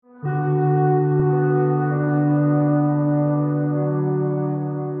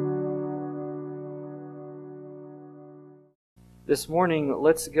This morning,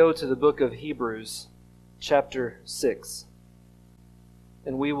 let's go to the book of Hebrews, chapter 6.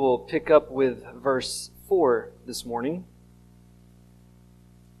 And we will pick up with verse 4 this morning.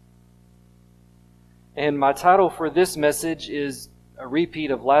 And my title for this message is a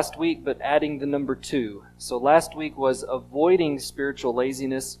repeat of last week, but adding the number 2. So last week was Avoiding Spiritual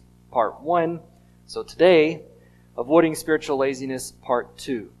Laziness, part 1. So today, Avoiding Spiritual Laziness, part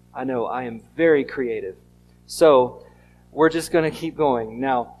 2. I know, I am very creative. So, we're just going to keep going.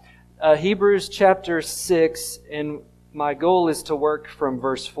 Now, Hebrews chapter 6, and my goal is to work from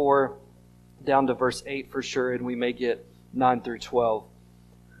verse 4 down to verse 8 for sure, and we may get 9 through 12.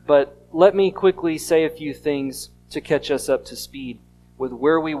 But let me quickly say a few things to catch us up to speed with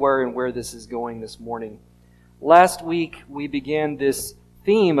where we were and where this is going this morning. Last week, we began this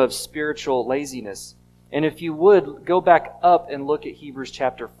theme of spiritual laziness. And if you would, go back up and look at Hebrews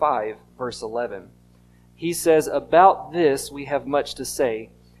chapter 5, verse 11. He says, "About this we have much to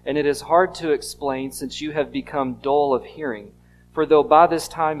say, and it is hard to explain since you have become dull of hearing. For though by this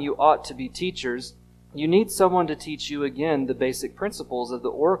time you ought to be teachers, you need someone to teach you again the basic principles of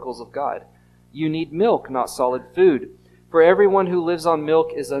the oracles of God. You need milk, not solid food. For everyone who lives on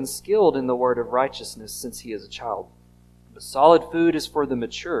milk is unskilled in the word of righteousness, since he is a child. But solid food is for the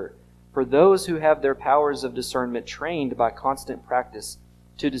mature, for those who have their powers of discernment trained by constant practice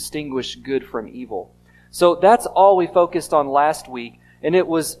to distinguish good from evil." So that's all we focused on last week, and it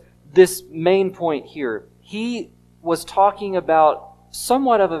was this main point here. He was talking about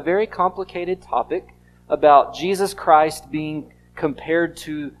somewhat of a very complicated topic about Jesus Christ being compared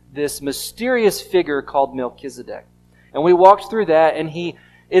to this mysterious figure called Melchizedek. And we walked through that, and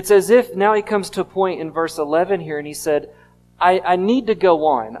it's as if now he comes to a point in verse 11 here, and he said, I need to go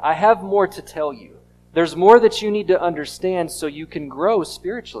on. I have more to tell you. There's more that you need to understand so you can grow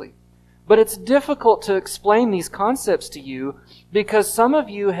spiritually. But it's difficult to explain these concepts to you because some of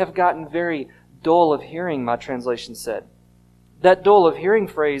you have gotten very dull of hearing, my translation said. That dull of hearing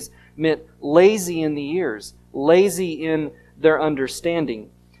phrase meant lazy in the ears, lazy in their understanding.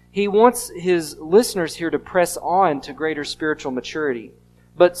 He wants his listeners here to press on to greater spiritual maturity.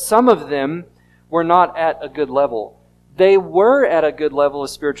 But some of them were not at a good level. They were at a good level of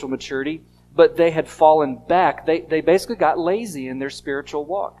spiritual maturity, but they had fallen back. They basically got lazy in their spiritual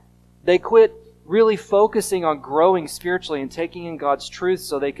walk. They quit really focusing on growing spiritually and taking in God's truth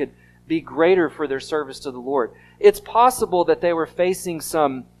so they could be greater for their service to the Lord. It's possible that they were facing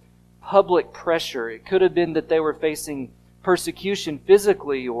some public pressure. It could have been that they were facing persecution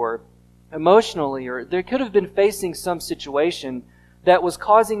physically or emotionally, or they could have been facing some situation that was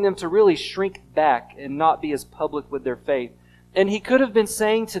causing them to really shrink back and not be as public with their faith. And he could have been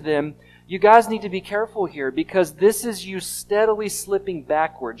saying to them, you guys need to be careful here because this is you steadily slipping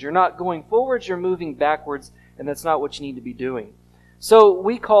backwards. You're not going forwards, you're moving backwards, and that's not what you need to be doing. So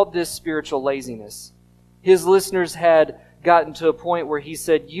we called this spiritual laziness. His listeners had gotten to a point where he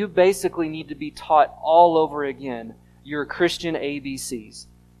said, you basically need to be taught all over again your Christian ABCs.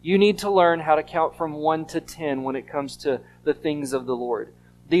 You need to learn how to count from 1 to 10 when it comes to the things of the Lord.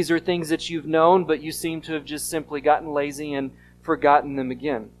 These are things that you've known, but you seem to have just simply gotten lazy and forgotten them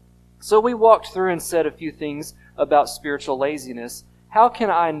again. So we walked through and said a few things about spiritual laziness. How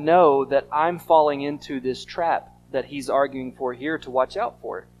can I know that I'm falling into this trap that he's arguing for here to watch out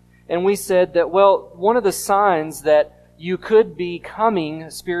for? And we said that, well, one of the signs that you could be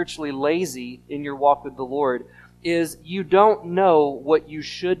becoming spiritually lazy in your walk with the Lord is you don't know what you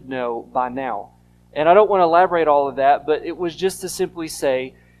should know by now. And I don't want to elaborate all of that, but it was just to simply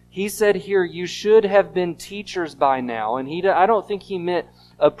say, he said here, you should have been teachers by now. And I don't think he meant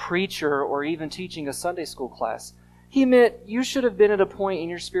a preacher or even teaching a Sunday school class. He meant you should have been at a point in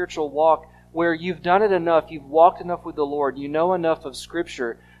your spiritual walk where you've done it enough, you've walked enough with the Lord, you know enough of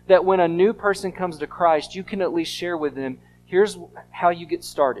Scripture, that when a new person comes to Christ, you can at least share with them, here's how you get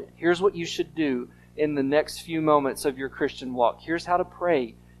started. Here's what you should do in the next few moments of your Christian walk. Here's how to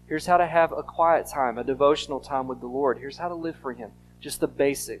pray. Here's how to have a quiet time, a devotional time with the Lord. Here's how to live for Him. Just the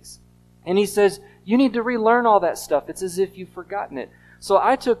basics. And he says, you need to relearn all that stuff. It's as if you've forgotten it. So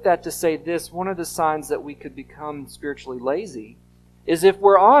I took that to say this, one of the signs that we could become spiritually lazy is if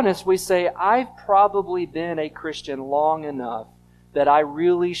we're honest, we say, I've probably been a Christian long enough that I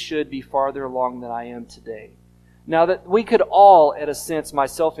really should be farther along than I am today. Now that we could all, at a sense,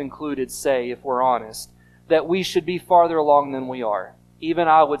 myself included, say, if we're honest, that we should be farther along than we are. Even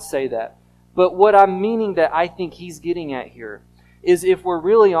I would say that. But what I'm meaning that I think he's getting at here is if we're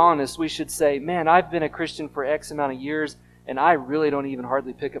really honest, we should say, man, I've been a Christian for X amount of years, and I really don't even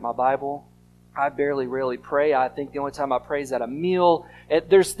hardly pick up my Bible. I rarely pray. I think the only time I pray is at a meal.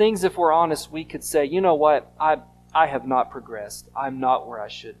 There's things, if we're honest, we could say, you know what, I have not progressed. I'm not where I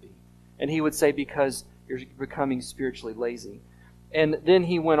should be. And he would say, because you're becoming spiritually lazy. And then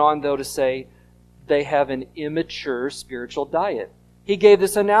he went on, though, to say they have an immature spiritual diet. He gave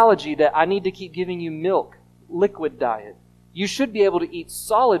this analogy that I need to keep giving you milk, liquid diet. You should be able to eat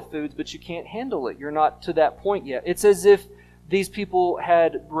solid foods, but you can't handle it. You're not to that point yet. It's as if these people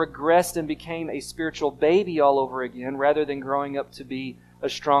had regressed and became a spiritual baby all over again, rather than growing up to be a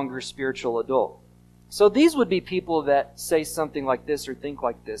stronger spiritual adult. So these would be people that say something like this or think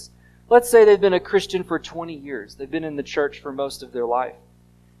like this. Let's say they've been a Christian for 20 years. They've been in the church for most of their life.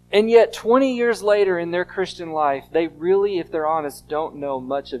 And yet 20 years later in their Christian life, they really, if they're honest, don't know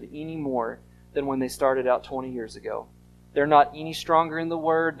much of any more than when they started out 20 years ago. They're not any stronger in the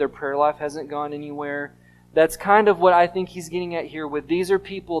Word. Their prayer life hasn't gone anywhere. That's kind of what I think he's getting at here with these are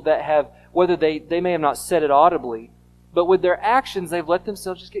people that have, whether they may have not said it audibly, but with their actions, they've let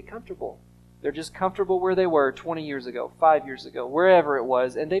themselves just get comfortable. They're just comfortable where they were 20 years ago, 5 years ago, wherever it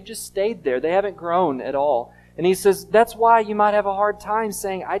was, and they've just stayed there. They haven't grown at all. And he says, that's why you might have a hard time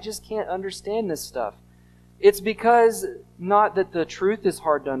saying, I just can't understand this stuff. It's because, not that the truth is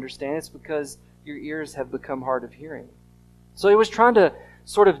hard to understand, it's because your ears have become hard of hearing. So he was trying to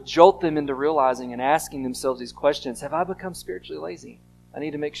sort of jolt them into realizing and asking themselves these questions. Have I become spiritually lazy? I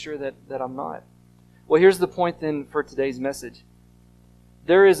need to make sure that I'm not. Well, here's the point then for today's message.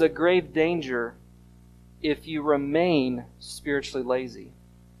 There is a grave danger if you remain spiritually lazy.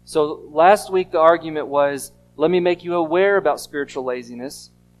 So last week the argument was, let me make you aware about spiritual laziness.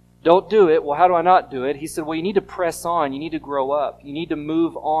 Don't do it. Well, how do I not do it? He said, well, you need to press on. You need to grow up. You need to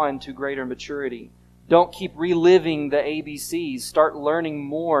move on to greater maturity. Don't keep reliving the ABCs. Start learning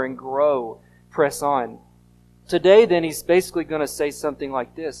more and grow. Press on. Today, then, he's basically going to say something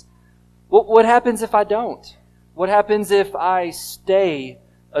like this. Well, what happens if I don't? What happens if I stay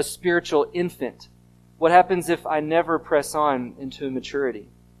a spiritual infant? What happens if I never press on into maturity?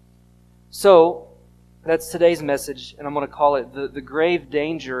 So, that's today's message, and I'm going to call it the grave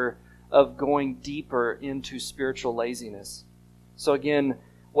danger of going deeper into spiritual laziness. So again,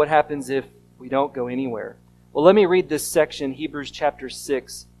 what happens if we don't go anywhere? Well, let me read this section, Hebrews chapter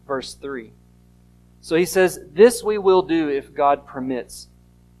 6, verse 3. So he says, this we will do if God permits.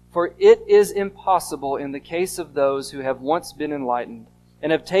 For it is impossible in the case of those who have once been enlightened,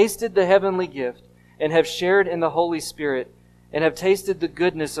 and have tasted the heavenly gift, and have shared in the Holy Spirit, and have tasted the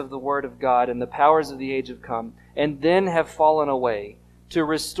goodness of the Word of God and the powers of the age have come, and then have fallen away, to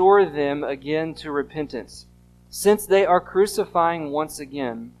restore them again to repentance, since they are crucifying once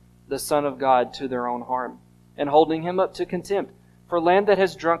again the Son of God to their own harm, and holding Him up to contempt. For land that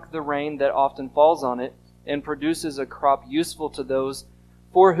has drunk the rain that often falls on it, and produces a crop useful to those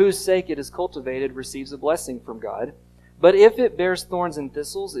for whose sake it is cultivated, receives a blessing from God. But if it bears thorns and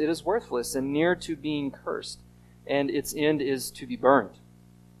thistles, it is worthless and near to being cursed, and its end is to be burned.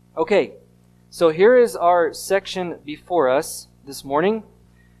 Okay, so here is our section before us this morning,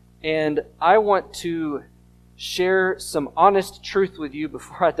 and I want to share some honest truth with you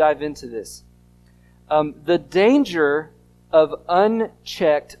before I dive into this. The danger of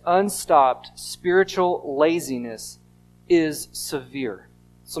unchecked, unstopped spiritual laziness is severe.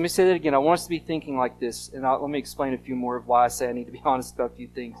 So let me say that again. I want us to be thinking like this, and let me explain a few more of why I say I need to be honest about a few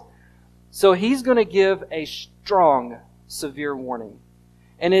things. So he's going to give a strong, severe warning.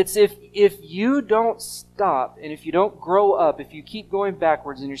 And it's if you don't stop, and if you don't grow up, if you keep going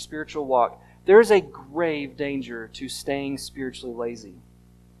backwards in your spiritual walk, there is a grave danger to staying spiritually lazy.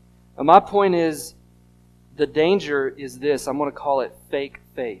 And my point is, the danger is this. I'm going to call it fake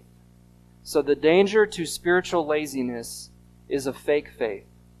faith. So the danger to spiritual laziness is a fake faith.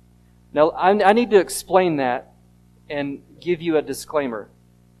 Now, I need to explain that and give you a disclaimer.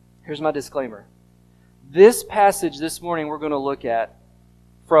 Here's my disclaimer. This passage this morning we're going to look at,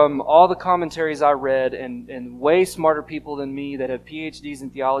 from all the commentaries I read and way smarter people than me that have PhDs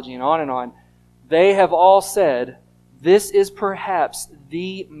in theology and on, they have all said this is perhaps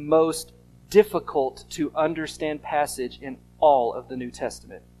the most difficult to understand passage in all of the New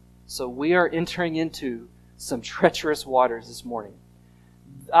Testament. So we are entering into some treacherous waters this morning.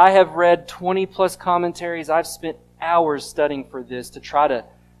 I have read 20 plus commentaries. I've spent hours studying for this to try to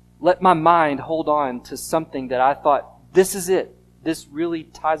let my mind hold on to something that I thought, this is it. This really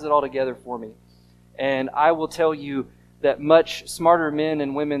ties it all together for me. And I will tell you that much smarter men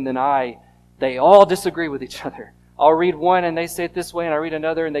and women than I, they all disagree with each other. I'll read one and they say it this way, and I read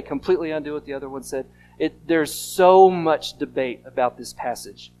another and they completely undo what the other one said. There's so much debate about this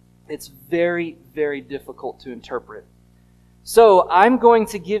passage. It's very, very difficult to interpret. So I'm going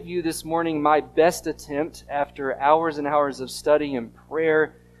to give you this morning my best attempt after hours and hours of study and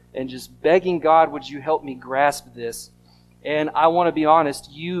prayer and just begging God, would you help me grasp this? And I want to be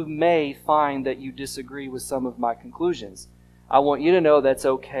honest, you may find that you disagree with some of my conclusions. I want you to know that's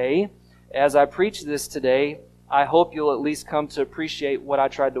okay. As I preach this today, I hope you'll at least come to appreciate what I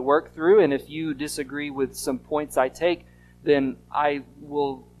tried to work through. And if you disagree with some points I take, then I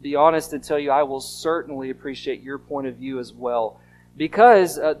will be honest and tell you I will certainly appreciate your point of view as well.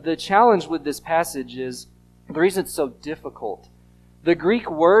 Because the challenge with this passage is, the reason it's so difficult, the Greek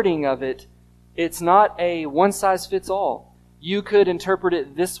wording of it, it's not a one-size-fits-all. You could interpret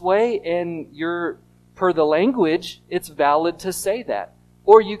it this way, and per the language, it's valid to say that.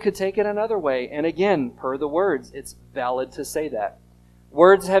 Or you could take it another way, and again, per the words, it's valid to say that.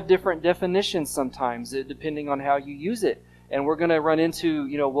 Words have different definitions sometimes, depending on how you use it. And we're going to run into,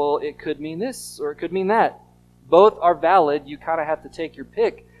 well, it could mean this, or it could mean that. Both are valid. You kind of have to take your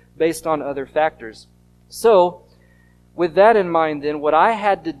pick based on other factors. So, with that in mind then, what I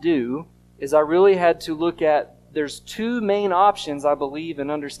had to do is I really had to look at, there's two main options, I believe, in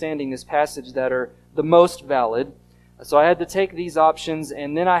understanding this passage that are the most valid. So I had to take these options,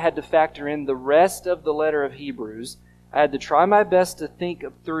 and then I had to factor in the rest of the letter of Hebrews. I had to try my best to think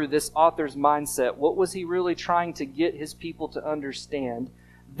through this author's mindset. What was he really trying to get his people to understand?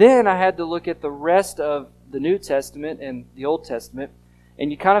 Then I had to look at the rest of the New Testament and the Old Testament,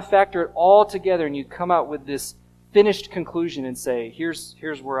 and you kind of factor it all together, and you come out with this finished conclusion and say, here's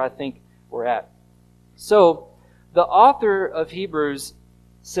where I think we're at. So, the author of Hebrews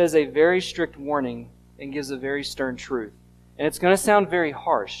says a very strict warning and gives a very stern truth. And it's going to sound very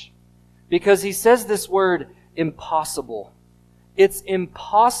harsh, because he says this word, impossible. It's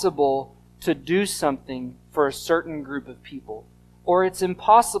impossible to do something for a certain group of people. Or it's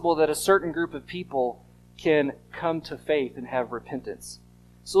impossible that a certain group of people can come to faith and have repentance.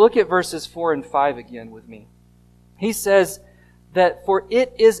 So look at verses 4 and 5 again with me. He says that for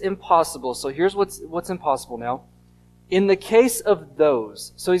it is impossible. So here's what's impossible now. In the case of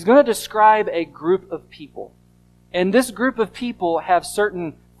those. So he's going to describe a group of people. And this group of people have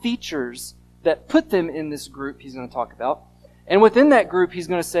certain features that put them in this group he's going to talk about. And within that group, he's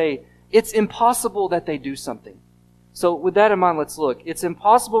going to say, it's impossible that they do something. So with that in mind, let's look. It's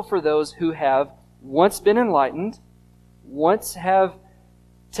impossible for those who have once been enlightened, once have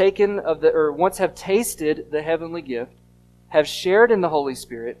tasted the heavenly gift, have shared in the Holy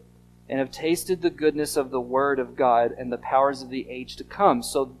Spirit, and have tasted the goodness of the Word of God and the powers of the age to come.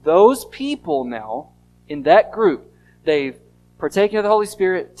 So those people now, in that group, they've partaken of the Holy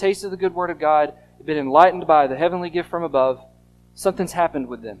Spirit, tasted the good Word of God, been enlightened by the heavenly gift from above. Something's happened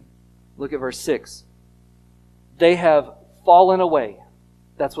with them. Look at verse 6. They have fallen away.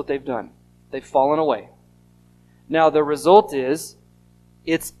 That's what they've done. They've fallen away. Now the result is,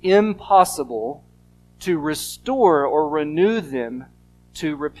 it's impossible to restore or renew them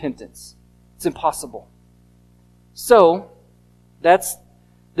to repentance. It's impossible. So, this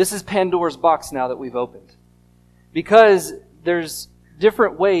is Pandora's box now that we've opened. Because there's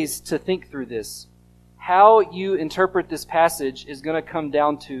different ways to think through this. How you interpret this passage is going to come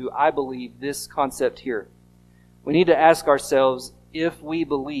down to, I believe, this concept here. We need to ask ourselves if we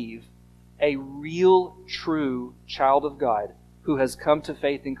believe a real, true child of God who has come to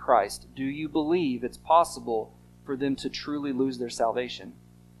faith in Christ, do you believe it's possible for them to truly lose their salvation?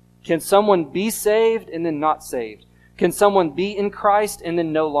 Can someone be saved and then not saved? Can someone be in Christ and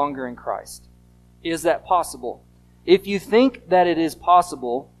then no longer in Christ? Is that possible? If you think that it is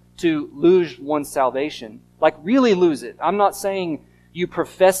possible to lose one's salvation, like really lose it. I'm not saying you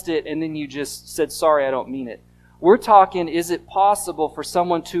professed it and then you just said, sorry, I don't mean it. We're talking, is it possible for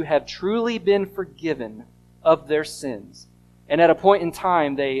someone to have truly been forgiven of their sins? And at a point in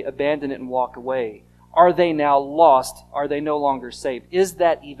time, they abandon it and walk away. Are they now lost? Are they no longer saved? Is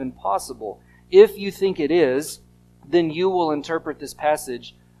that even possible? If you think it is, then you will interpret this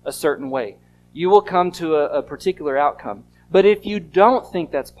passage a certain way. You will come to a particular outcome. But if you don't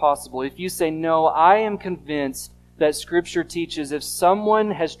think that's possible, if you say, no, I am convinced that Scripture teaches if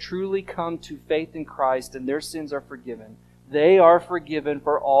someone has truly come to faith in Christ and their sins are forgiven, they are forgiven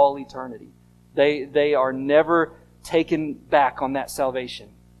for all eternity. They are never taken back on that salvation.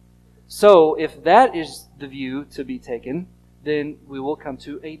 So, if that is the view to be taken, then we will come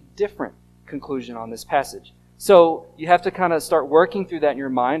to a different conclusion on this passage. So, you have to kind of start working through that in your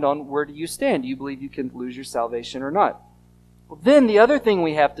mind on where do you stand? Do you believe you can lose your salvation or not? Well, then the other thing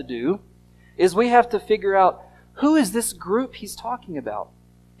we have to do is we have to figure out who is this group he's talking about.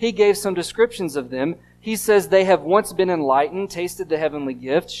 He gave some descriptions of them. He says they have once been enlightened, tasted the heavenly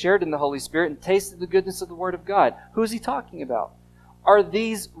gift, shared in the Holy Spirit, and tasted the goodness of the Word of God. Who is he talking about? Are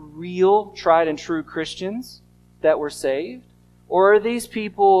these real, tried and true Christians that were saved? Or are these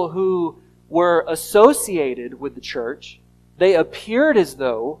people who were associated with the church? They appeared as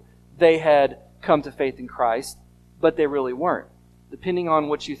though they had come to faith in Christ, but they really weren't. Depending on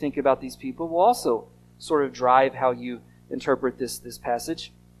what you think about these people will also sort of drive how you interpret this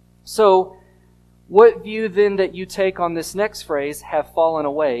passage. So, what view then that you take on this next phrase, have fallen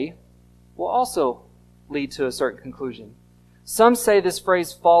away, will also lead to a certain conclusion. Some say this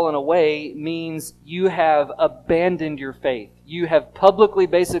phrase, fallen away, means you have abandoned your faith. You have publicly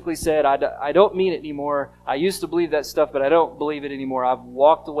basically said, I don't mean it anymore. I used to believe that stuff, but I don't believe it anymore. I've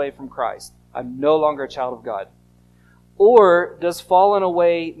walked away from Christ. I'm no longer a child of God. Or does fallen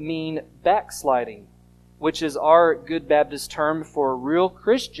away mean backsliding, which is our good Baptist term for real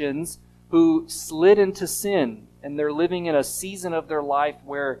Christians who slid into sin, and they're living in a season of their life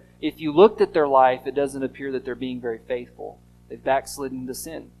where if you looked at their life, it doesn't appear that they're being very faithful. They've backslidden into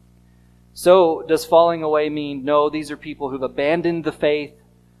sin. So, does falling away mean, no, these are people who've abandoned the faith,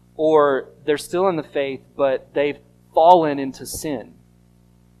 or they're still in the faith, but they've fallen into sin?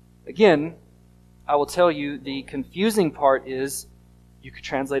 Again, I will tell you, the confusing part is you could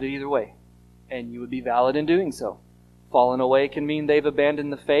translate it either way, and you would be valid in doing so. Fallen away can mean they've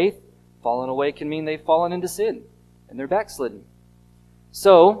abandoned the faith. Fallen away can mean they've fallen into sin, and they're backslidden.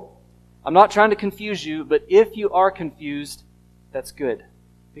 So, I'm not trying to confuse you, but if you are confused, that's good.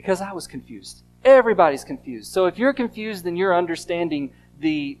 Because I was confused. Everybody's confused. So if you're confused, then you're understanding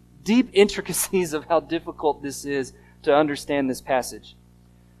the deep intricacies of how difficult this is to understand this passage.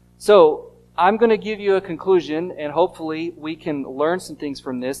 So, I'm going to give you a conclusion, and hopefully we can learn some things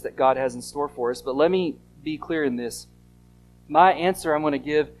from this that God has in store for us. But let me be clear in this. My answer I'm going to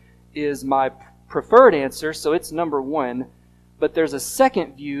give is my preferred answer, so it's number 1. But there's a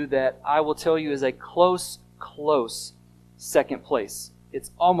second view that I will tell you is a close second place.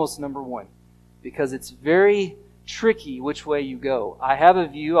 It's almost number 1, because it's very tricky which way you go. I have a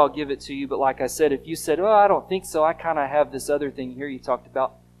view, I'll give it to you, but like I said, if you said, oh, I don't think so, I kind of have this other thing here you talked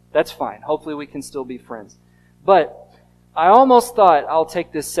about, that's fine. Hopefully we can still be friends. But I almost thought I'll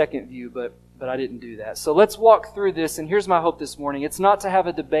take this second view, but I didn't do that. So let's walk through this, and here's my hope this morning. It's not to have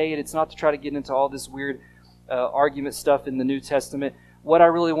a debate, it's not to try to get into all this weird argument stuff in the New Testament. What I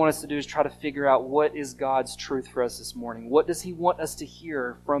really want us to do is try to figure out what is God's truth for us this morning. What does He want us to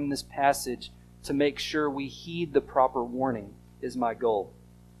hear from this passage to make sure we heed the proper warning is my goal.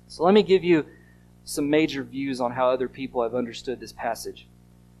 So let me give you some major views on how other people have understood this passage.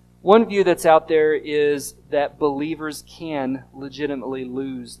 One view that's out there is that believers can legitimately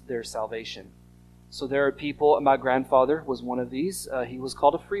lose their salvation. So there are people, my grandfather was one of these. He was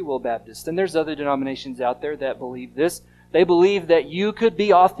called a Free Will Baptist. And there's other denominations out there that believe this. They believe that you could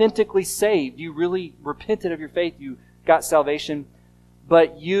be authentically saved. You really repented of your faith. You got salvation.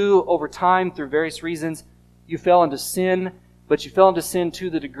 But you, over time, through various reasons, you fell into sin. But you fell into sin to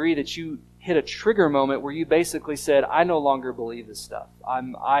the degree that you hit a trigger moment where you basically said, I no longer believe this stuff.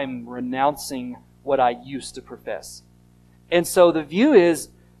 I'm renouncing what I used to profess. And so the view is,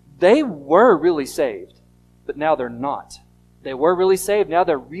 they were really saved, but now they're not. They were really saved, now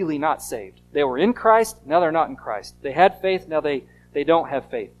they're really not saved. They were in Christ, now they're not in Christ. They had faith, now they don't have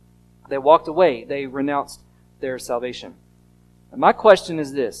faith. They walked away, they renounced their salvation. And my question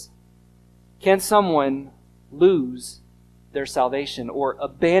is this: can someone lose their salvation or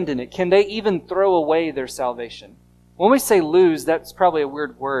abandon it? Can they even throw away their salvation? When we say lose, that's probably a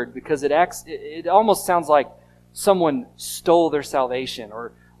weird word because it almost sounds like someone stole their salvation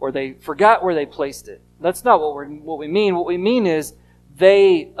or they forgot where they placed it. That's not what we mean. What we mean is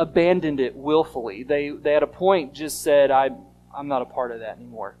they abandoned it willfully. They at a point just said, I'm not a part of that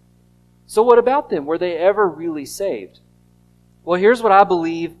anymore. So what about them? Were they ever really saved? Well, here's what I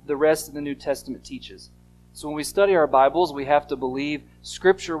believe the rest of the New Testament teaches. So when we study our Bibles, we have to believe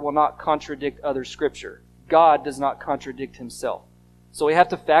Scripture will not contradict other Scripture. God does not contradict Himself. So we have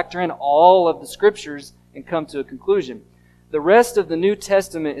to factor in all of the Scriptures and come to a conclusion. The rest of the New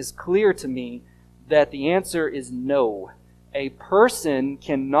Testament is clear to me that the answer is no. A person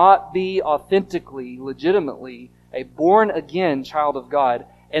cannot be authentically, legitimately, a born-again child of God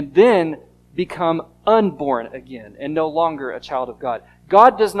and then become unborn again and no longer a child of God.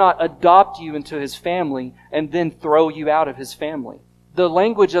 God does not adopt you into His family and then throw you out of His family. The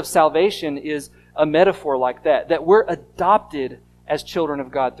language of salvation is a metaphor like that we're adopted as children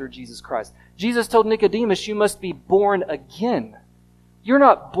of God through Jesus Christ. Jesus told Nicodemus, you must be born again. You're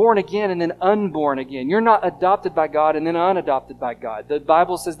not born again and then unborn again. You're not adopted by God and then unadopted by God. The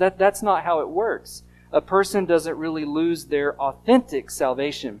Bible says that that's not how it works. A person doesn't really lose their authentic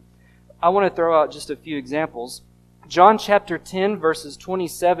salvation. I want to throw out just a few examples. John chapter 10, verses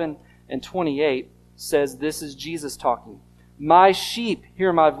 27 and 28 says, this is Jesus talking. My sheep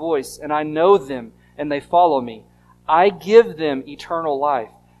hear my voice, and I know them, and they follow me. I give them eternal life,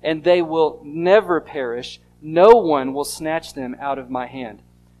 and they will never perish. No one will snatch them out of my hand."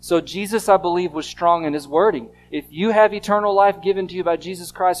 So Jesus, I believe, was strong in His wording. If you have eternal life given to you by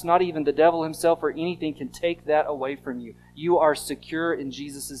Jesus Christ, not even the devil himself or anything can take that away from you. You are secure in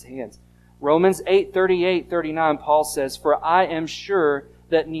Jesus' hands. Romans 8:38-39, Paul says, "For I am sure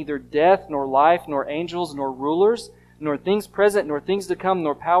that neither death, nor life, nor angels, nor rulers, nor things present, nor things to come,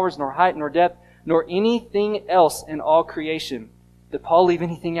 nor powers, nor height, nor depth, nor anything else in all creation." Did Paul leave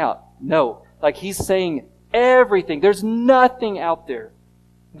anything out? No. Like he's saying everything. There's nothing out there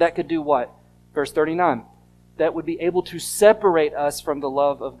that could do what? Verse 39. That would be able to separate us from the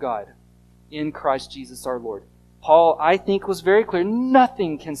love of God in Christ Jesus our Lord. Paul, I think, was very clear.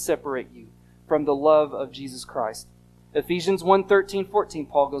 Nothing can separate you from the love of Jesus Christ. Ephesians 1:13-14,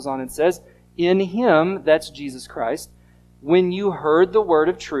 Paul goes on and says, "In Him," that's Jesus Christ, "when you heard the word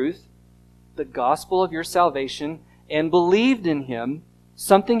of truth, the gospel of your salvation, and believed in Him,"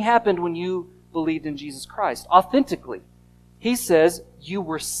 something happened when you believed in Jesus Christ, authentically. He says, "You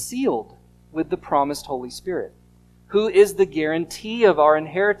were sealed with the promised Holy Spirit, who is the guarantee of our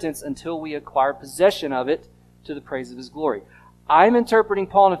inheritance until we acquire possession of it to the praise of His glory." I'm interpreting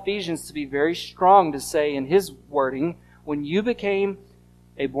Paul in Ephesians to be very strong to say in his wording, when you became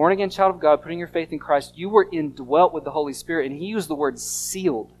a born-again child of God, putting your faith in Christ, you were indwelt with the Holy Spirit, and he used the word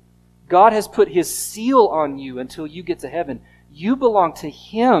sealed. God has put His seal on you until you get to heaven. You belong to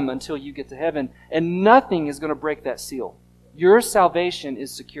Him until you get to heaven, and nothing is going to break that seal. Your salvation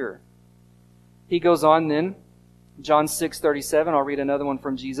is secure. He goes on then, John 6:37, I'll read another one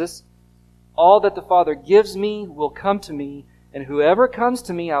from Jesus. "All that the Father gives me will come to me, and whoever comes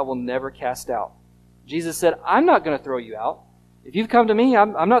to me I will never cast out." Jesus said, I'm not going to throw you out. If you've come to me,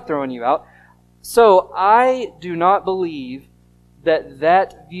 I'm not throwing you out. So I do not believe that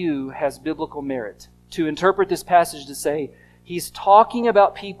that view has biblical merit. To interpret this passage to say, He's talking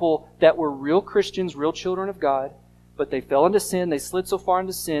about people that were real Christians, real children of God, but they fell into sin, they slid so far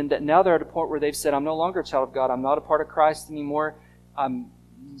into sin that now they're at a point where they've said, I'm no longer a child of God, I'm not a part of Christ anymore, I'm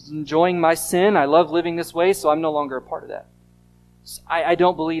enjoying my sin, I love living this way, so I'm no longer a part of that. I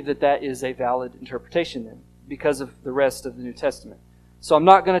don't believe that that is a valid interpretation then, because of the rest of the New Testament. So I'm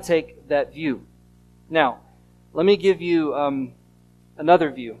not going to take that view. Now, let me give you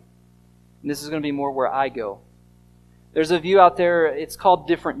another view. And this is going to be more where I go. There's a view out there, it's called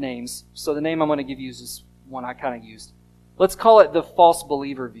different names. So the name I'm going to give you is this one I kind of used. Let's call it the false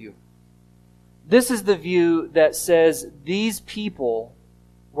believer view. This is the view that says these people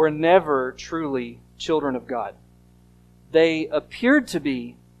were never truly children of God. They appeared to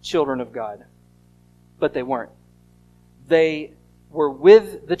be children of God, but they weren't. They were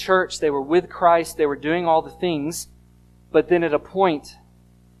with the church, they were with Christ, they were doing all the things, but then at a point,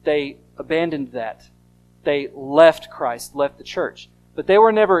 they abandoned that. They left Christ, left the church. But they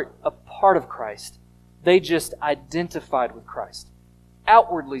were never a part of Christ. They just identified with Christ.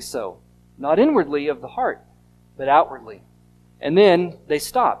 Outwardly so. Not inwardly of the heart, but outwardly. And then they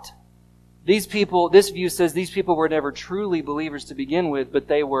stopped. These people, this view says these people were never truly believers to begin with, but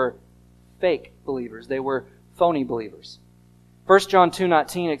they were fake believers. They were phony believers. 1 John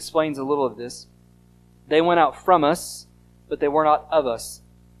 2:19 explains a little of this. They went out from us, but they were not of us.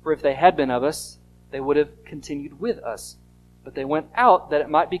 For if they had been of us, they would have continued with us. But they went out that it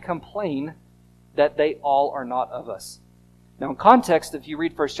might become plain that they all are not of us. Now in context, if you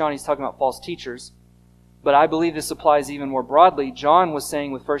read 1 John, he's talking about false teachers. But I believe this applies even more broadly. John was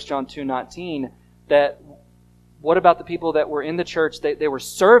saying with 1 John 2:19 that what about the people that were in the church? They were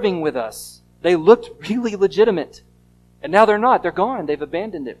serving with us. They looked really legitimate. And now they're not. They're gone. They've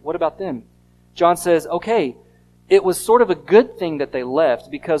abandoned it. What about them? John says, okay, it was sort of a good thing that they left,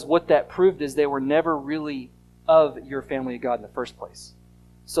 because what that proved is they were never really of your family of God in the first place.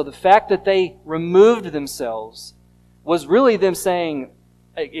 So the fact that they removed themselves was really them saying,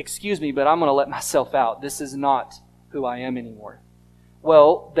 excuse me, but I'm going to let myself out. This is not who I am anymore.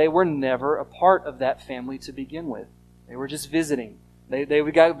 Well, they were never a part of that family to begin with. They were just visiting. They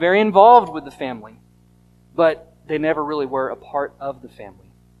got very involved with the family, but they never really were a part of the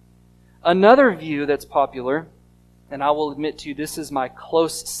family. Another view that's popular, and I will admit to you, this is my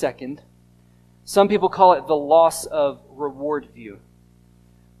close second. Some people call it the loss of reward view.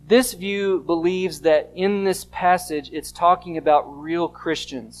 This view believes that in this passage it's talking about real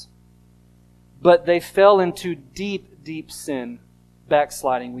Christians, but they fell into deep, deep sin,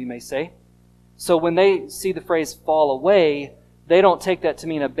 backsliding, we may say. So when they see the phrase fall away, they don't take that to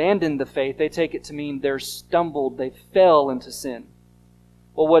mean abandon the faith. They take it to mean they're stumbled, they fell into sin.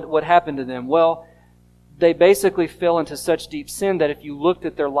 Well, what happened to them? Well, they basically fell into such deep sin that if you looked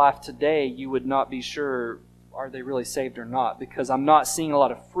at their life today, you would not be sure, are they really saved or not? Because I'm not seeing a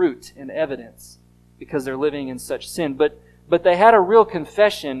lot of fruit and evidence because they're living in such sin. But they had a real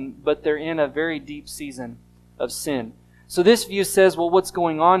confession, but they're in a very deep season of sin. So this view says, well, what's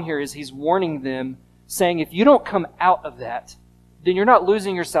going on here is he's warning them, saying if you don't come out of that, then you're not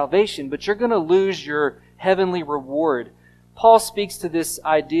losing your salvation, but you're going to lose your heavenly reward. Paul speaks to this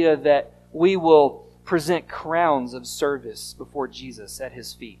idea that we will present crowns of service before Jesus at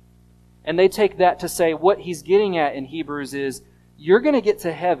His feet. And they take that to say what he's getting at in Hebrews is, you're going to get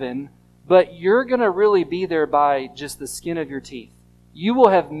to heaven, but you're going to really be there by just the skin of your teeth. You will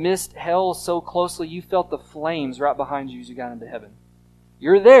have missed hell so closely you felt the flames right behind you as you got into heaven.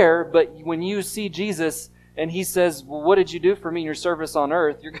 You're there, but when you see Jesus and He says, well, what did you do for me in your service on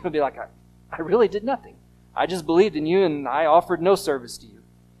earth? You're going to be like, I really did nothing. I just believed in you and I offered no service to you.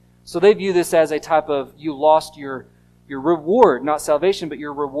 So they view this as a type of, you lost your reward, not salvation, but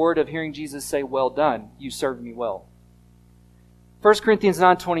your reward of hearing Jesus say, well done, you served me well. 1 Corinthians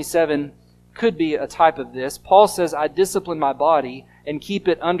 9:27 could be a type of this. Paul says, I discipline my body and keep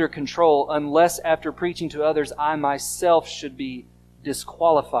it under control unless after preaching to others I myself should be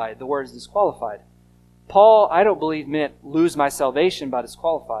disqualified. The word is disqualified. Paul, I don't believe, meant lose my salvation by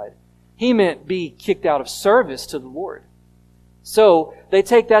disqualified. He meant be kicked out of service to the Lord. So they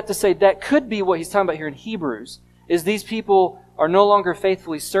take that to say that could be what he's talking about here in Hebrews, is these people are no longer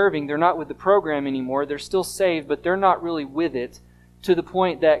faithfully serving. They're not with the program anymore. They're still saved, but they're not really with it, to the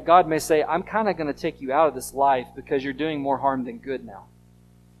point that God may say, I'm kind of going to take you out of this life because you're doing more harm than good now.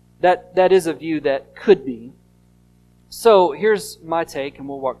 That is a view that could be. So here's my take, and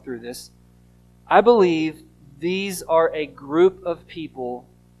we'll walk through this. I believe these are a group of people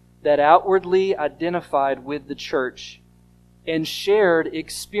that outwardly identified with the church and shared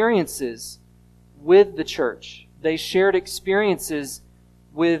experiences with the church. They shared experiences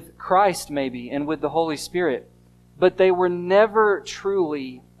with Christ maybe and with the Holy Spirit. But they were never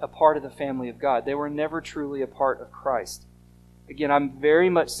truly a part of the family of God. They were never truly a part of Christ. Again, I'm very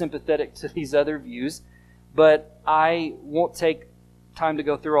much sympathetic to these other views, but I won't take time to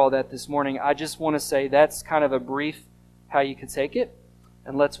go through all that this morning. I just want to say that's kind of a brief how you could take it.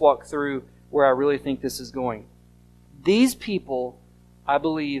 And let's walk through where I really think this is going. These people, I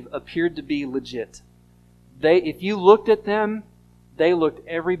believe, appeared to be legit. If you looked at them, they looked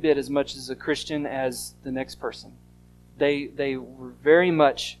every bit as much as a Christian as the next person. They were very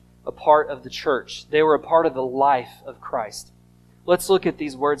much a part of the church. They were a part of the life of Christ. Let's look at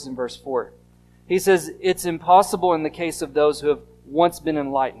these words in verse 4. He says, it's impossible in the case of those who have once been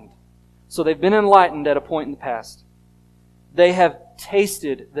enlightened. So they've been enlightened at a point in the past. They have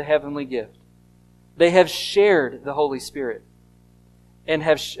tasted the heavenly gift. They have shared the Holy Spirit and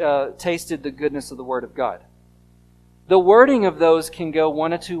have tasted the goodness of the Word of God. The wording of those can go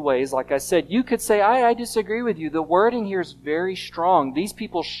one of two ways. Like I said, you could say, I disagree with you. The wording here is very strong. These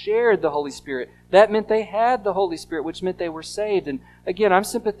people shared the Holy Spirit. That meant they had the Holy Spirit, which meant they were saved. And again, I'm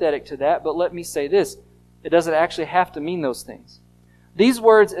sympathetic to that, but let me say this. It doesn't actually have to mean those things. These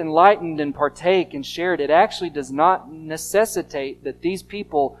words, enlightened and partake and shared, it actually does not necessitate that these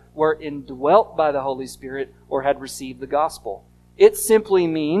people were indwelt by the Holy Spirit or had received the gospel. It simply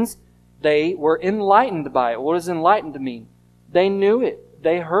means they were enlightened by it. What does enlightened mean? They knew it.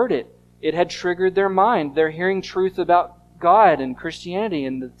 They heard it. It had triggered their mind. They're hearing truth about God and Christianity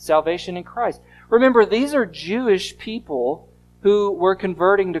and the salvation in Christ. Remember, these are Jewish people who were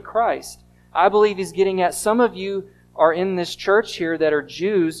converting to Christ. I believe he's getting at some of you are in this church here that are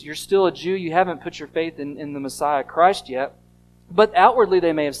Jews. You're still a Jew. You haven't put your faith in the Messiah Christ yet. But outwardly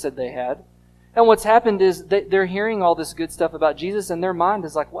they may have said they had. And what's happened is they're hearing all this good stuff about Jesus and their mind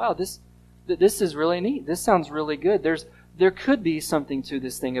is like, wow, this is really neat. This sounds really good. There could be something to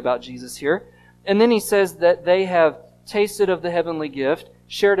this thing about Jesus here. And then he says that they have tasted of the heavenly gift,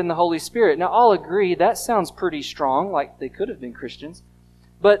 shared in the Holy Spirit. Now, I'll agree, that sounds pretty strong, like they could have been Christians.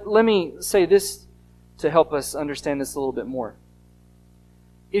 But let me say this to help us understand this a little bit more.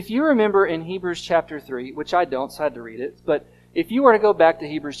 If you remember in Hebrews chapter 3, which I don't, so I had to read it, but if you were to go back to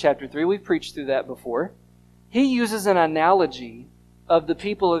Hebrews chapter 3, we've preached through that before, he uses an analogy of the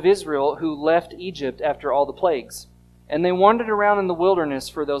people of Israel who left Egypt after all the plagues. And they wandered around in the wilderness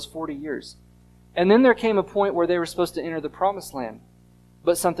for those 40 years. And then there came a point where they were supposed to enter the promised land.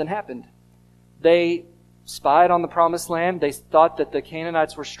 But something happened. They spied on the promised land. They thought that the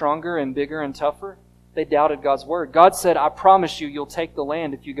Canaanites were stronger and bigger and tougher. They doubted God's word. God said, I promise you, you'll take the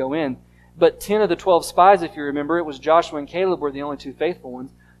land if you go in. But 10 of the 12 spies, if you remember, it was Joshua and Caleb were the only two faithful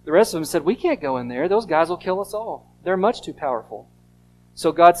ones. The rest of them said, we can't go in there. Those guys will kill us all. They're much too powerful.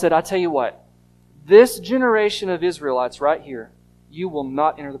 So God said, I tell you what, this generation of Israelites right here, you will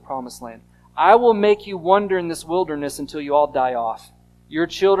not enter the promised land. I will make you wander in this wilderness until you all die off. Your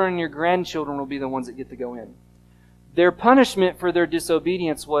children and your grandchildren will be the ones that get to go in. Their punishment for their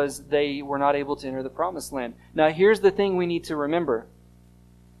disobedience was they were not able to enter the promised land. Now here's the thing we need to remember.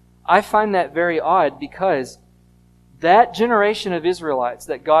 I find that very odd because that generation of Israelites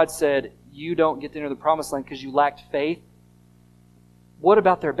that God said, you don't get to enter the promised land because you lacked faith. What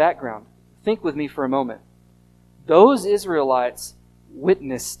about their background? Think with me for a moment. Those Israelites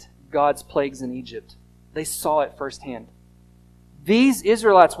witnessed God's plagues in Egypt. They saw it firsthand. These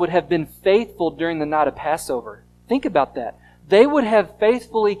Israelites would have been faithful during the night of Passover. Think about that. They would have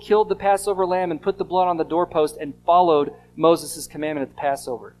faithfully killed the Passover lamb and put the blood on the doorpost and followed Moses' commandment at the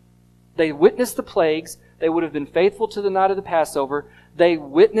Passover. They witnessed the plagues. They would have been faithful to the night of the Passover. They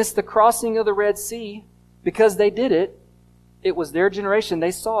witnessed the crossing of the Red Sea because they did it. It was their generation.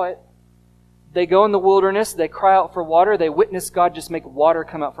 They saw it. They go in the wilderness. They cry out for water. They witness God just make water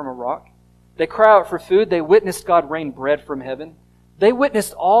come out from a rock. They cry out for food. They witnessed God rain bread from heaven. They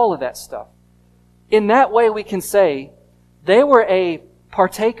witnessed all of that stuff. In that way, we can say they were a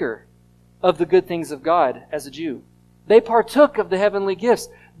partaker of the good things of God as a Jew. They partook of the heavenly gifts.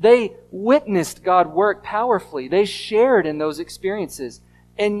 They witnessed God work powerfully. They shared in those experiences.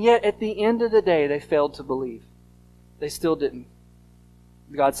 And yet, at the end of the day, they failed to believe. They still didn't.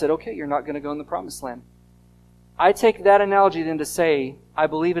 God said, okay, you're not going to go in the promised land. I take that analogy then to say, I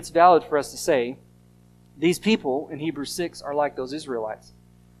believe it's valid for us to say, these people in Hebrews 6 are like those Israelites.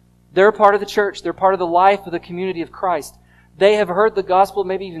 They're a part of the church. They're part of the life of the community of Christ. They have heard the gospel,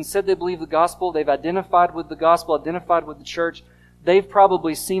 maybe even said they believe the gospel. They've identified with the gospel, identified with the church. They've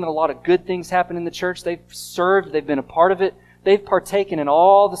probably seen a lot of good things happen in the church. They've served. They've been a part of it. They've partaken in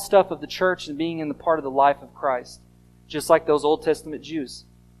all the stuff of the church and being in the part of the life of Christ, just like those Old Testament Jews.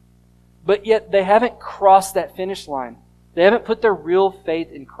 But yet they haven't crossed that finish line. They haven't put their real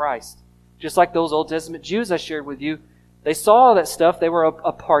faith in Christ. Just like those Old Testament Jews I shared with you. They saw all that stuff. They were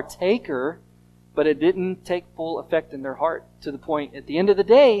a partaker, but it didn't take full effect in their heart to the point, at the end of the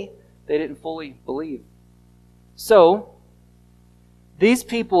day, they didn't fully believe. So, these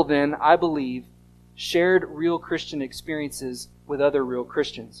people then, I believe, shared real Christian experiences with other real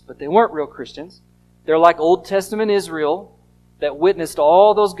Christians. But they weren't real Christians. They're like Old Testament Israel that witnessed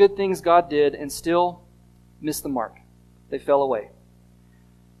all those good things God did and still missed the mark. They fell away.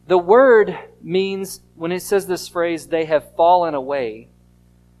 The word means, when it says this phrase, they have fallen away,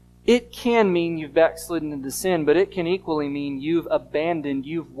 it can mean you've backslidden into sin, but it can equally mean you've abandoned,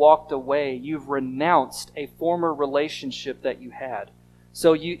 you've walked away, you've renounced a former relationship that you had.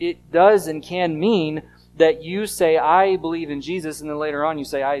 So it does and can mean that you say, I believe in Jesus, and then later on you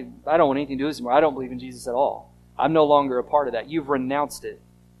say, I don't want anything to do with this anymore. I don't believe in Jesus at all. I'm no longer a part of that. You've renounced it.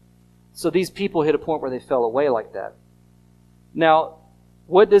 So these people hit a point where they fell away like that. Now,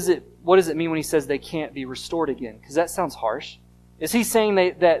 what does it mean when he says they can't be restored again? Because that sounds harsh. Is he saying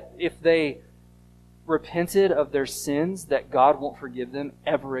that if they repented of their sins, that God won't forgive them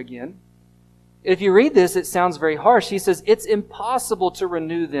ever again? If you read this, it sounds very harsh. He says it's impossible to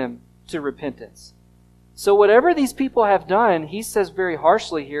renew them to repentance. So whatever these people have done, he says very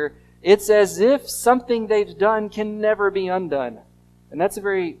harshly here, it's as if something they've done can never be undone. And that's a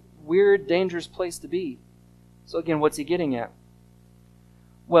very weird, dangerous place to be. So again, what's he getting at?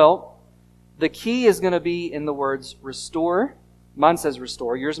 Well, the key is going to be in the words restore. Mine says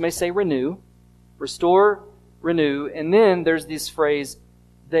restore. Yours may say renew. Restore, renew. And then there's this phrase,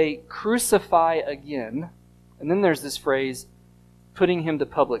 they crucify again. And then there's this phrase, putting him to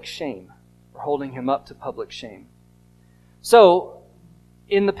public shame, or holding him up to public shame. So,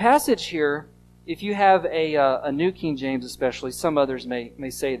 in the passage here, if you have a New King James especially, some others may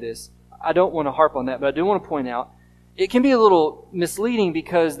say this. I don't want to harp on that, but I do want to point out, it can be a little misleading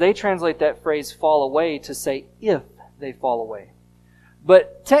because they translate that phrase fall away to say if they fall away.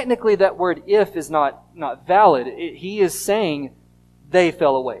 But technically that word if is not valid. He is saying they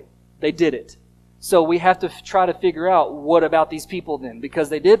fell away. They did it. So we have to try to figure out what about these people then? Because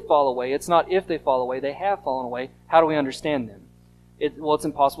they did fall away. It's not if they fall away. They have fallen away. How do we understand them? It's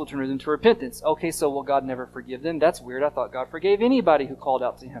impossible to renew them to repentance. Okay, so will God never forgive them? That's weird. I thought God forgave anybody who called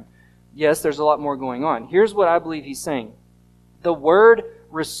out to Him. Yes, there's a lot more going on. Here's what I believe he's saying. The word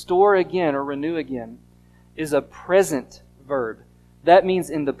restore again or renew again is a present verb. That means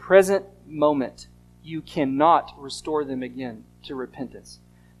in the present moment, you cannot restore them again to repentance.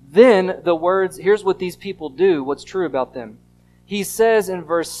 Then the words, here's what these people do, what's true about them. He says in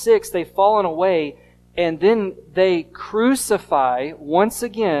verse 6, they've fallen away, and then they crucify once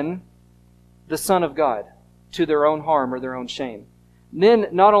again the Son of God to their own harm or their own shame. Then,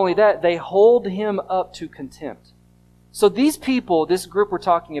 not only that, they hold him up to contempt. So these people, this group we're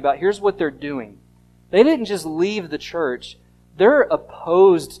talking about, here's what they're doing. They didn't just leave the church. They're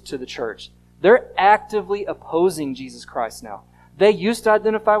opposed to the church. They're actively opposing Jesus Christ now. They used to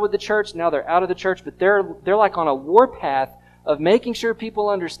identify with the church. Now they're out of the church, but they're like on a warpath of making sure people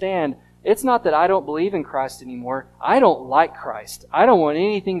understand it's not that I don't believe in Christ anymore. I don't like Christ. I don't want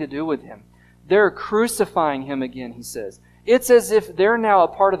anything to do with Him. They're crucifying Him again, he says. It's as if they're now a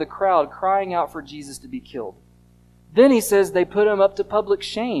part of the crowd crying out for Jesus to be killed. Then he says they put Him up to public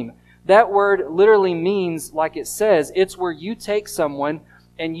shame. That word literally means, like it says, it's where you take someone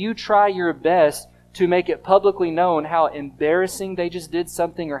and you try your best to make it publicly known how embarrassing they just did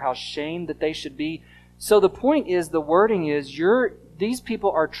something or how shamed that they should be. So the point is, the wording is, these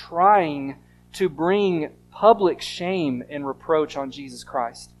people are trying to bring public shame and reproach on Jesus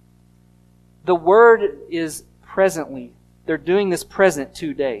Christ. The word is presently. They're doing this present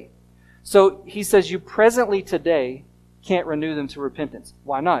today. So he says you presently today can't renew them to repentance.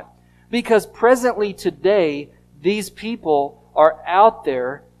 Why not? Because presently today, these people are out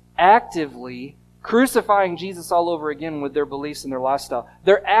there actively crucifying Jesus all over again with their beliefs and their lifestyle.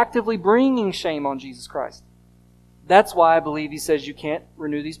 They're actively bringing shame on Jesus Christ. That's why I believe he says you can't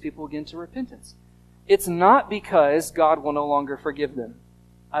renew these people again to repentance. It's not because God will no longer forgive them.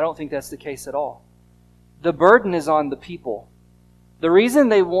 I don't think that's the case at all. The burden is on the people. The reason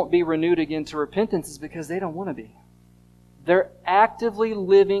they won't be renewed again to repentance is because they don't want to be. They're actively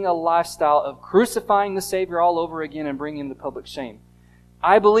living a lifestyle of crucifying the Savior all over again and bringing him to public shame.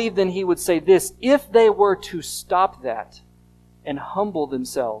 I believe then he would say this: if they were to stop that and humble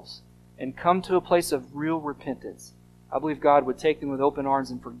themselves and come to a place of real repentance, I believe God would take them with open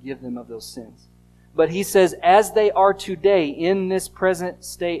arms and forgive them of those sins. But he says, as they are today, in this present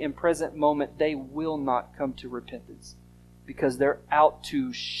state and present moment, they will not come to repentance because they're out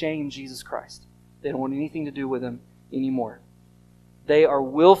to shame Jesus Christ. They don't want anything to do with him anymore. They are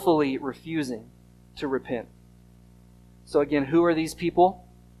willfully refusing to repent. So again, who are these people?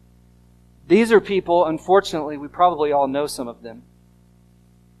 These are people, unfortunately, we probably all know some of them.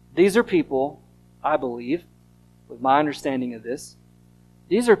 These are people, I believe, with my understanding of this,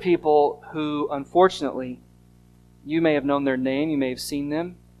 these are people who, unfortunately, you may have known their name, you may have seen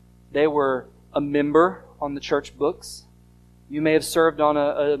them. They were a member on the church books. You may have served on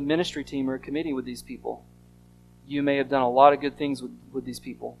a ministry team or a committee with these people. You may have done a lot of good things with these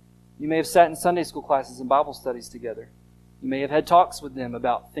people. You may have sat in Sunday school classes and Bible studies together. You may have had talks with them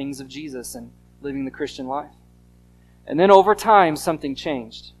about things of Jesus and living the Christian life. And then over time, something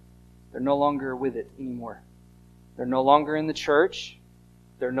changed. They're no longer with it anymore. They're no longer in the church.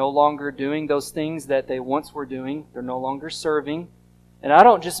 They're no longer doing those things that they once were doing. They're no longer serving. And I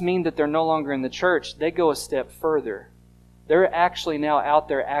don't just mean that they're no longer in the church. They go a step further. They're actually now out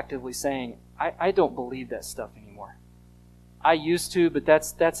there actively saying, I don't believe that stuff anymore. I used to, but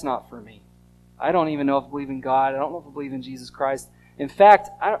that's not for me. I don't even know if I believe in God. I don't know if I believe in Jesus Christ. In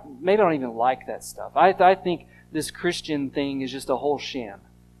fact, maybe I don't even like that stuff. I think this Christian thing is just a whole sham.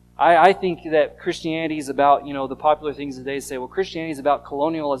 I think that Christianity is about, the popular things today say, well, Christianity is about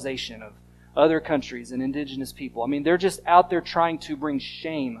colonialization of other countries and indigenous people. I mean, they're just out there trying to bring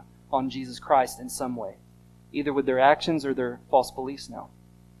shame on Jesus Christ in some way, either with their actions or their false beliefs now.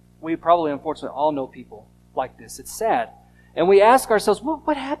 We probably, unfortunately, all know people like this. It's sad. And we ask ourselves,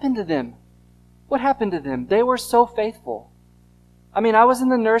 what happened to them? What happened to them? They were so faithful. I mean, I was in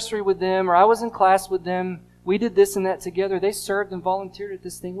the nursery with them, or I was in class with them. We did this and that together. They served and volunteered at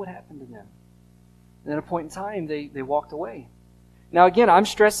this thing. What happened to them? And at a point in time, they walked away. Now again, I'm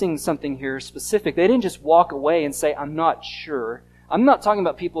stressing something here specific. They didn't just walk away and say, I'm not sure. I'm not talking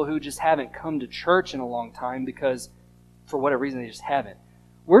about people who just haven't come to church in a long time because for whatever reason they just haven't.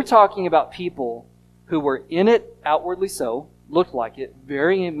 We're talking about people who were in it, outwardly so, looked like it,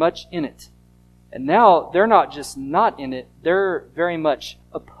 very much in it. And now they're not just not in it, they're very much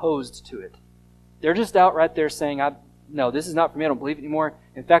opposed to it. They're just out right there saying, no, this is not for me. I don't believe it anymore.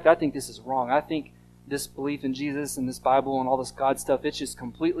 In fact, I think this is wrong. I think this belief in Jesus and this Bible and all this God stuff, it's just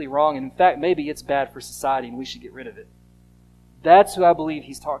completely wrong. And in fact, maybe it's bad for society and we should get rid of it. That's who I believe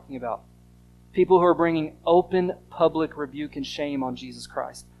he's talking about. People who are bringing open public rebuke and shame on Jesus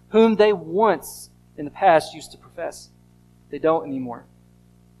Christ, whom they once in the past used to profess. They don't anymore.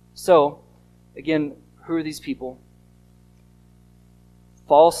 So, again, who are these people?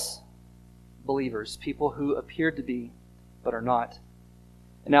 False believers, people who appear to be but are not.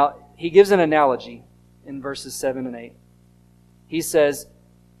 Now, he gives an analogy in verses 7 and 8. He says,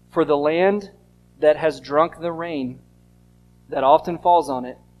 for the land that has drunk the rain that often falls on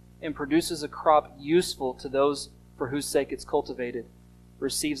it and produces a crop useful to those for whose sake it's cultivated,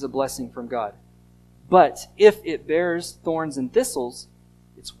 receives a blessing from God. But if it bears thorns and thistles,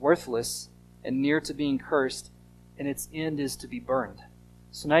 it's worthless and near to being cursed, and its end is to be burned.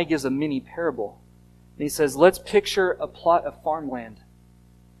 So now he gives a mini parable. And he says, let's picture a plot of farmland.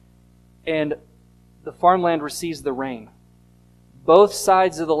 And the farmland receives the rain. Both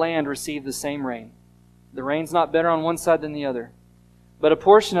sides of the land receive the same rain. The rain's not better on one side than the other. But a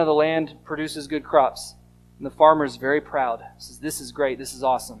portion of the land produces good crops. And the farmer is very proud. He says, this is great, this is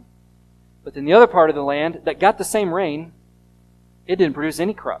awesome. But then the other part of the land that got the same rain, it didn't produce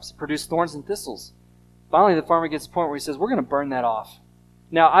any crops. It produced thorns and thistles. Finally, the farmer gets to the point where he says, we're going to burn that off.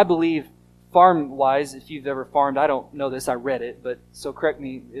 Now, I believe farm-wise, if you've ever farmed, I don't know this, I read it, but so correct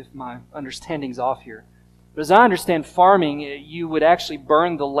me if my understanding's off here. But as I understand farming, you would actually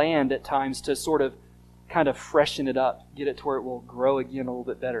burn the land at times to sort of kind of freshen it up, get it to where it will grow again a little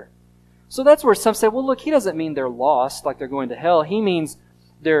bit better. So that's where some say, well, look, he doesn't mean they're lost, like they're going to hell. He means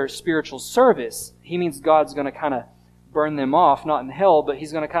their spiritual service. He means God's going to kind of burn them off, not in hell, but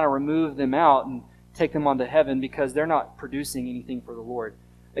He's going to kind of remove them out and take them onto heaven because they're not producing anything for the Lord.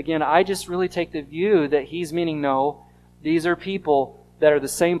 Again, I just really take the view that he's meaning, no, these are people that are the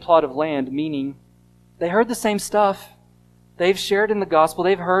same plot of land, meaning they heard the same stuff. They've shared in the gospel.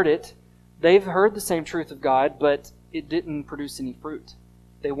 They've heard it. They've heard the same truth of God, but it didn't produce any fruit.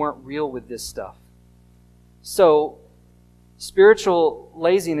 They weren't real with this stuff. So, spiritual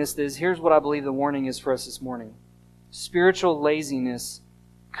laziness is, here's what I believe the warning is for us this morning. Spiritual laziness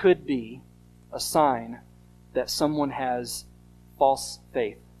could be a sign that someone has false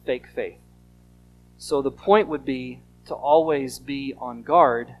faith, fake faith. So the point would be to always be on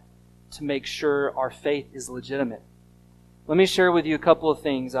guard to make sure our faith is legitimate. Let me share with you a couple of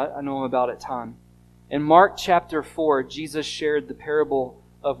things I know about at time. In Mark chapter 4, Jesus shared the parable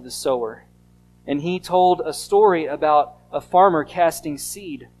of the sower. And He told a story about a farmer casting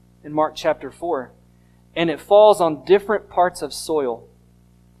seed in Mark chapter 4. And it falls on different parts of soil.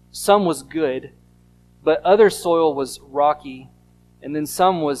 Some was good, but other soil was rocky, and then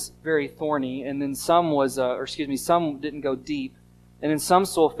some was very thorny, and then some was, some didn't go deep, and then some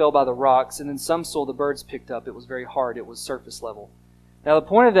soil fell by the rocks, and then some soil the birds picked up. It was very hard. It was surface level. Now the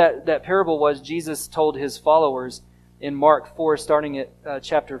point of that parable was Jesus told His followers in Mark 4, starting at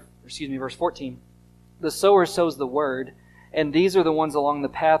verse 14, the sower sows the word, and these are the ones along the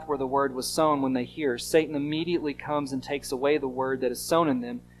path where the word was sown. When they hear, Satan immediately comes and takes away the word that is sown in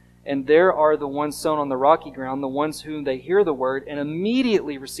them. And there are the ones sown on the rocky ground, the ones whom they hear the word and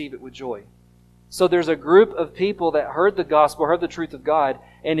immediately receive it with joy. So there's a group of people that heard the gospel, heard the truth of God,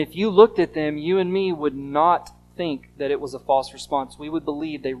 and if you looked at them, you and me would not think that it was a false response. We would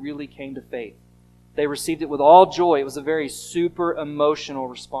believe they really came to faith. They received it with all joy. It was a very super emotional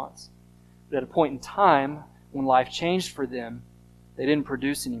response. But at a point in time, when life changed for them, they didn't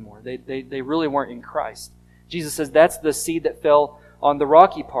produce anymore. They really weren't in Christ. Jesus says that's the seed that fell on the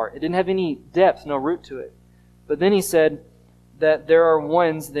rocky part. It didn't have any depth, no root to it. But then He said that there are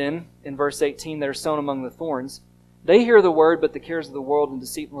ones then, in verse 18, that are sown among the thorns. They hear the word, but the cares of the world and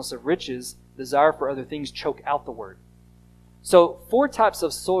deceitfulness of riches, desire for other things, choke out the word. So 4 types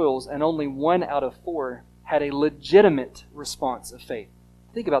of soils, and only 1 out of 4 had a legitimate response of faith.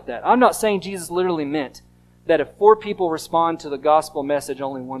 Think about that. I'm not saying Jesus literally meant that if 4 people respond to the gospel message,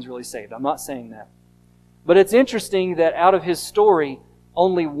 only one's really saved. I'm not saying that. But it's interesting that out of His story,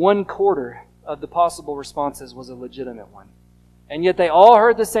 only 1/4 of the possible responses was a legitimate one. And yet they all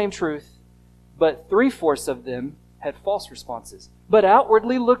heard the same truth, but 3/4 of them had false responses. But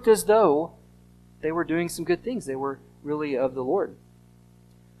outwardly looked as though they were doing some good things. They were really of the Lord.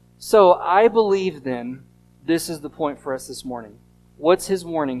 So I believe then, this is the point for us this morning. What's His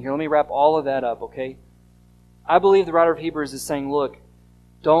warning here? Let me wrap all of that up, okay? I believe the writer of Hebrews is saying, look,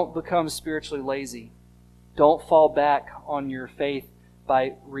 don't become spiritually lazy. Don't fall back on your faith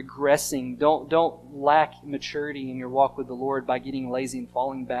by regressing. Don't lack maturity in your walk with the Lord by getting lazy and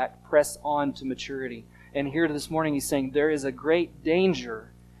falling back. Press on to maturity. And here this morning He's saying there is a great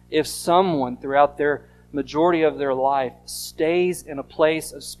danger if someone throughout their majority of their life stays in a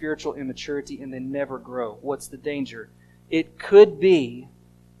place of spiritual immaturity and they never grow. What's the danger? It could be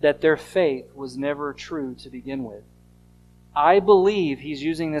that their faith was never true to begin with. I believe He's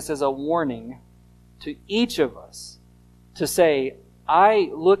using this as a warning to each of us to say,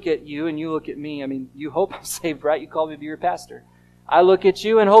 I look at you and you look at me. I mean, you hope I'm saved, right? You call me to be your pastor. I look at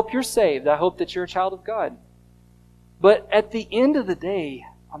you and hope you're saved. I hope that you're a child of God. But at the end of the day,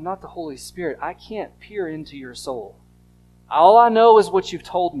 I'm not the Holy Spirit. I can't peer into your soul. All I know is what you've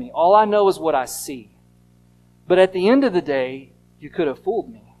told me. All I know is what I see. But at the end of the day, you could have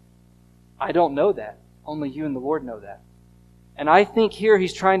fooled me. I don't know that. Only you and the Lord know that. And I think here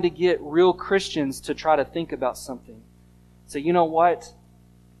he's trying to get real Christians to try to think about something. So you know what?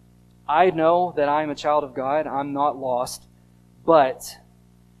 I know that I'm a child of God. I'm not lost. But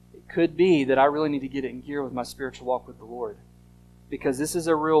it could be that I really need to get it in gear with my spiritual walk with the Lord. Because this is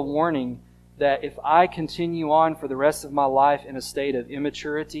a real warning that if I continue on for the rest of my life in a state of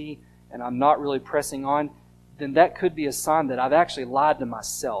immaturity and I'm not really pressing on, then that could be a sign that I've actually lied to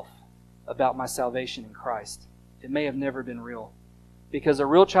myself about my salvation in Christ. It may have never been real. Because a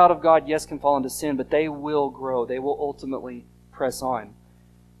real child of God, yes, can fall into sin, but they will grow. They will ultimately press on.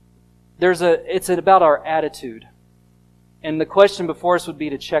 It's about our attitude. And the question before us would be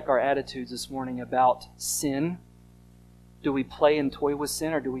to check our attitudes this morning about sin. Do we play and toy with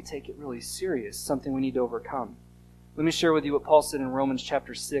sin, or do we take it really serious? Something we need to overcome. Let me share with you what Paul said in Romans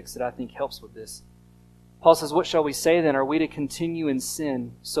chapter 6 that I think helps with this. Paul says, "What shall we say then? Are we to continue in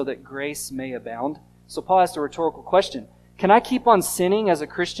sin so that grace may abound?" So Paul asked a rhetorical question. Can I keep on sinning as a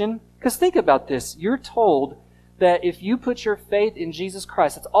Christian? Because think about this. You're told that if you put your faith in Jesus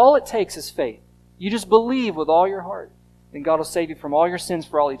Christ, that's all it takes is faith. You just believe with all your heart, then God will save you from all your sins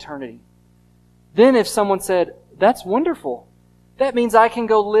for all eternity. Then if someone said, "That's wonderful. That means I can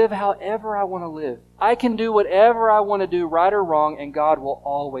go live however I want to live. I can do whatever I want to do, right or wrong, and God will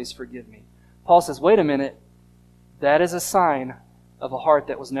always forgive me." Paul says, wait a minute. That is a sign of a heart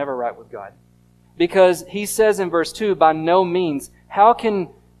that was never right with God. Because he says in verse 2, by no means, how can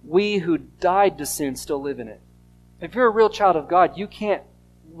we who died to sin still live in it? If you're a real child of God, you can't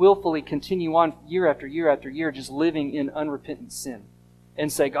willfully continue on year after year after year just living in unrepentant sin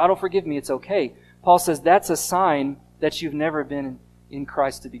and say, God will forgive me, it's okay. Paul says that's a sign that you've never been in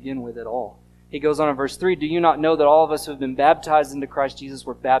Christ to begin with at all. He goes on in verse 3, do you not know that all of us who have been baptized into Christ Jesus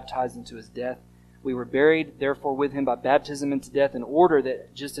were baptized into His death? We were buried, therefore, with Him by baptism into death, in order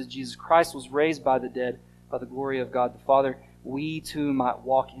that just as Jesus Christ was raised by the dead by the glory of God the Father, we too might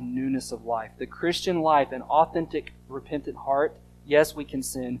walk in newness of life. The Christian life, an authentic, repentant heart, yes, we can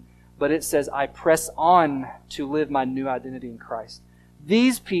sin, but it says, I press on to live my new identity in Christ.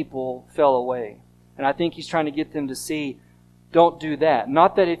 These people fell away, and I think he's trying to get them to see, don't do that.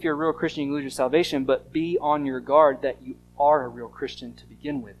 Not that if you're a real Christian you lose your salvation, but be on your guard that you are a real Christian to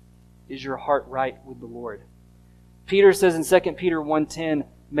begin with. Is your heart right with the Lord? Peter says in 2 Peter 1:10,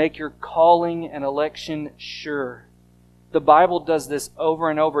 make your calling and election sure. The Bible does this over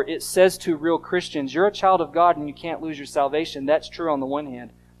and over. It says to real Christians, you're a child of God and you can't lose your salvation. That's true on the one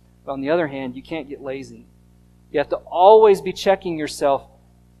hand. But on the other hand, you can't get lazy. You have to always be checking yourself,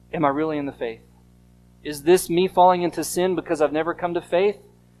 am I really in the faith? Is this me falling into sin because I've never come to faith?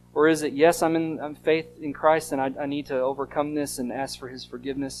 Or is it, yes, I'm faith in Christ and I need to overcome this and ask for His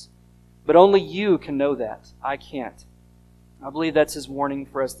forgiveness? But only you can know that. I can't. I believe that's His warning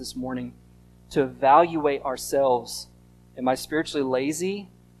for us this morning, to evaluate ourselves. Am I spiritually lazy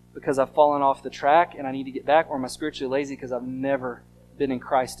because I've fallen off the track and I need to get back? Or am I spiritually lazy because I've never been in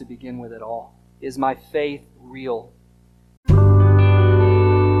Christ to begin with at all? Is my faith real?